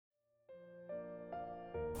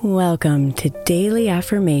Welcome to Daily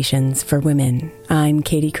Affirmations for Women. I'm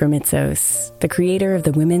Katie Kremitzos, the creator of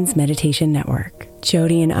the Women's Meditation Network.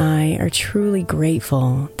 Jody and I are truly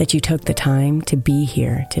grateful that you took the time to be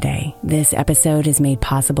here today. This episode is made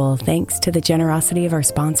possible thanks to the generosity of our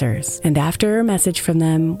sponsors. And after a message from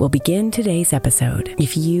them, we'll begin today's episode.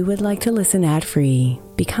 If you would like to listen ad-free,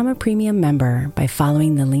 become a premium member by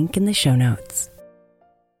following the link in the show notes.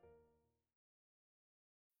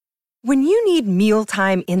 When you need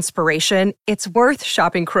mealtime inspiration, it's worth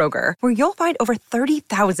shopping Kroger, where you'll find over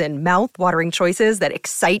 30,000 mouth-watering choices that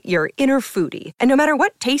excite your inner foodie. And no matter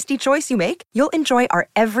what tasty choice you make, you'll enjoy our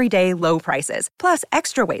everyday low prices, plus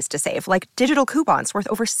extra ways to save, like digital coupons worth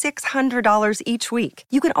over $600 each week.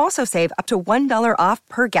 You can also save up to $1 off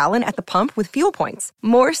per gallon at the pump with fuel points.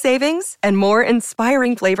 More savings and more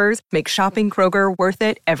inspiring flavors make shopping Kroger worth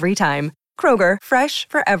it every time. Kroger, fresh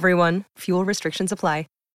for everyone. Fuel restrictions apply.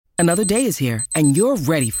 Another day is here, and you're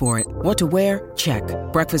ready for it. What to wear? Check.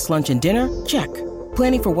 Breakfast, lunch, and dinner? Check.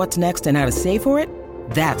 Planning for what's next and how to save for it?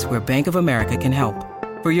 That's where Bank of America can help.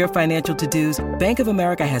 For your financial to-dos, Bank of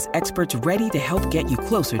America has experts ready to help get you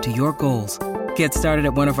closer to your goals. Get started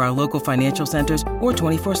at one of our local financial centers or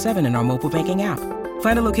 24/7 in our mobile banking app.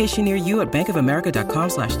 Find a location near you at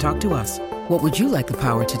bankofamerica.com/talktous. What would you like the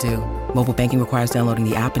power to do? Mobile banking requires downloading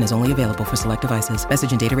the app and is only available for select devices.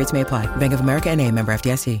 Message and data rates may apply. Bank of America N.A., member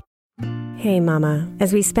FDIC. Hey Mama,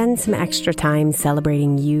 as we spend some extra time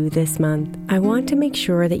celebrating you this month, I want to make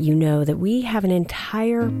sure that you know that we have an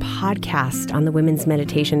entire podcast on the Women's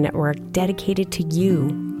Meditation Network dedicated to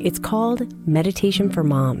you. It's called Meditation for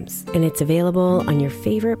Moms, and it's available on your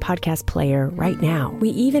favorite podcast player right now. We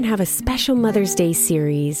even have a special Mother's Day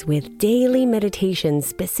series with daily meditations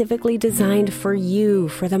specifically designed for you,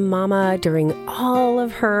 for the mama, during all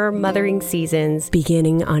of her mothering seasons,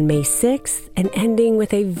 beginning on May 6th and ending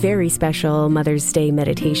with a very special Mother's Day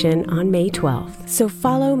meditation on May 12th. So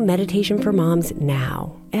follow Meditation for Moms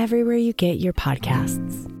now, everywhere you get your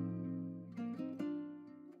podcasts.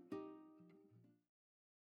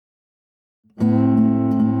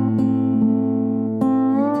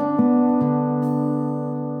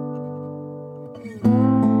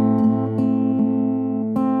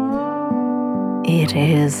 It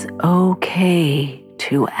is okay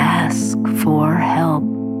to ask for help.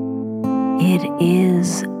 It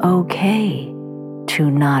is okay to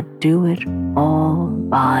not do it all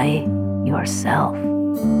by yourself.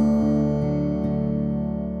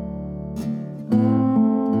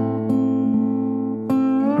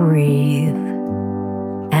 Breathe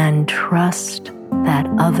and trust that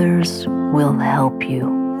others will help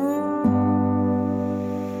you.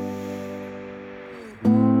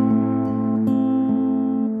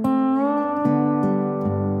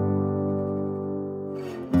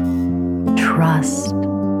 Trust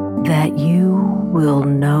that you will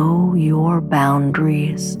know your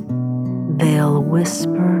boundaries. They'll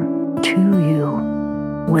whisper to you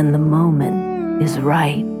when the moment is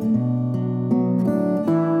right.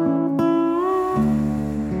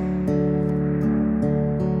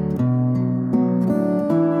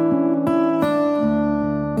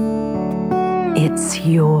 It's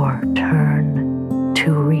your turn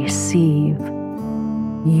to receive,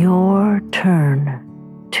 your turn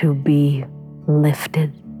to be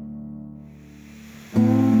lifted.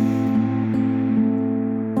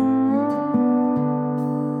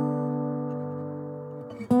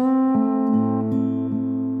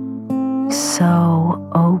 So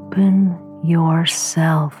open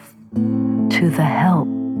yourself to the help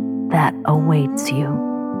that awaits you.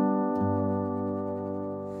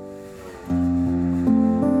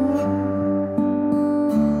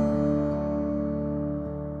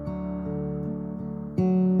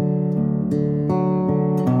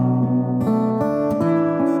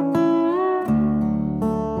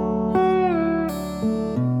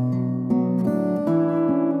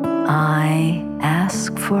 I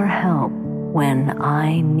ask for help when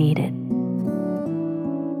I need it.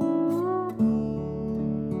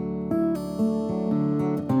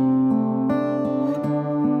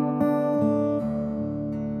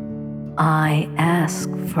 I ask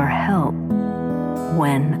for help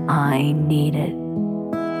when I need it.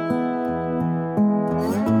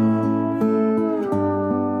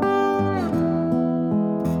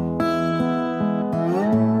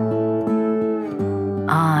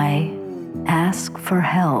 I ask for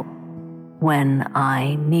help when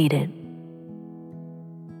I need it.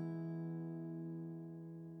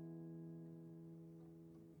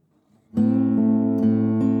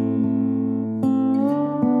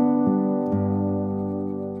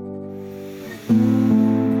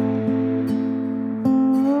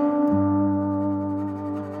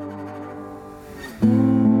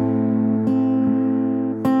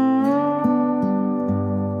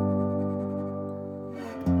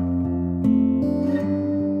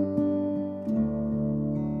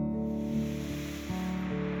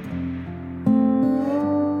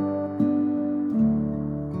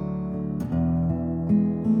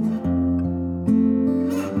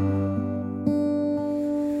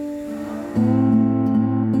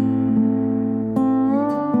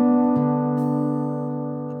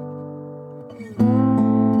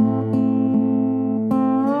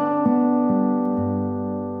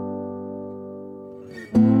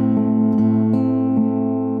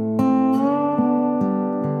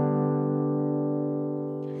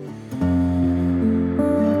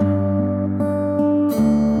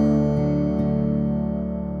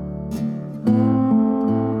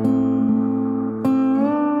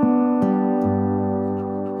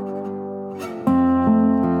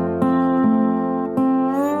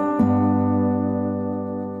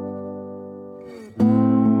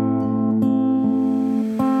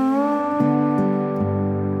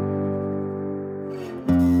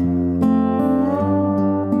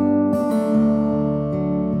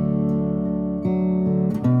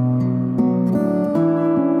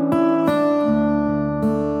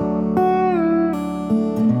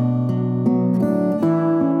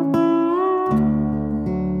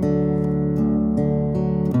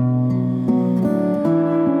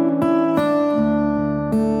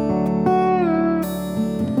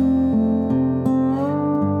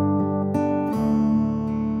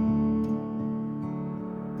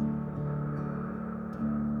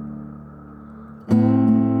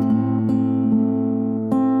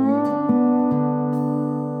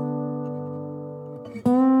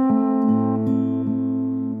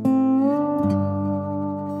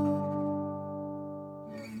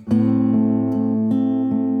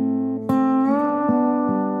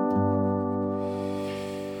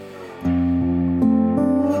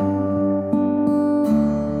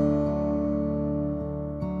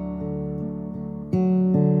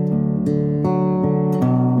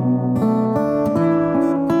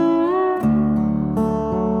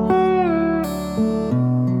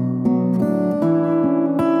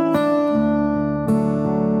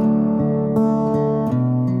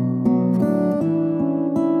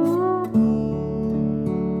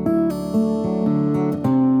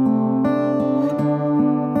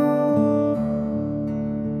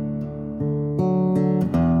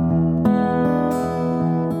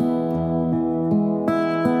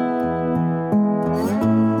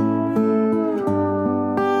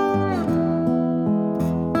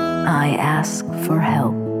 I ask for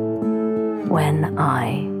help when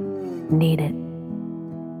I need it.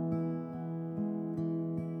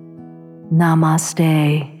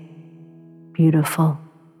 Namaste, beautiful.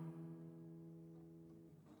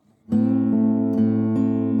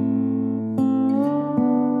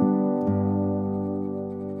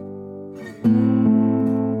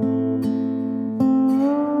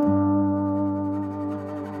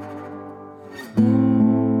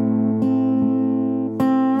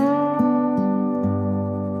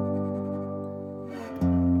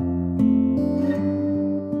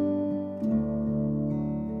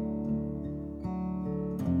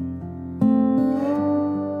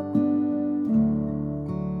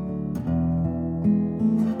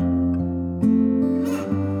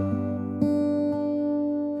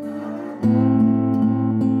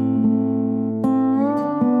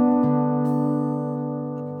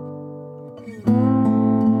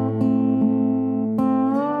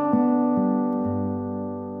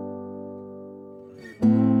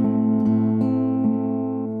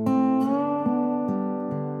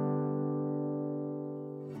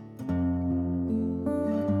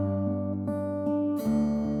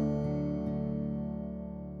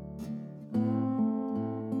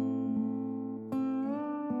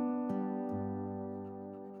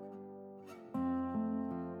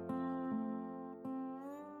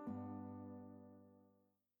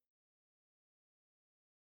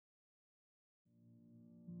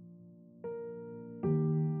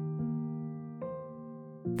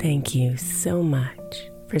 Thank you so much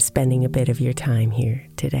for spending a bit of your time here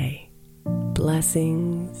today.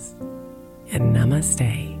 Blessings and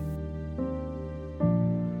namaste.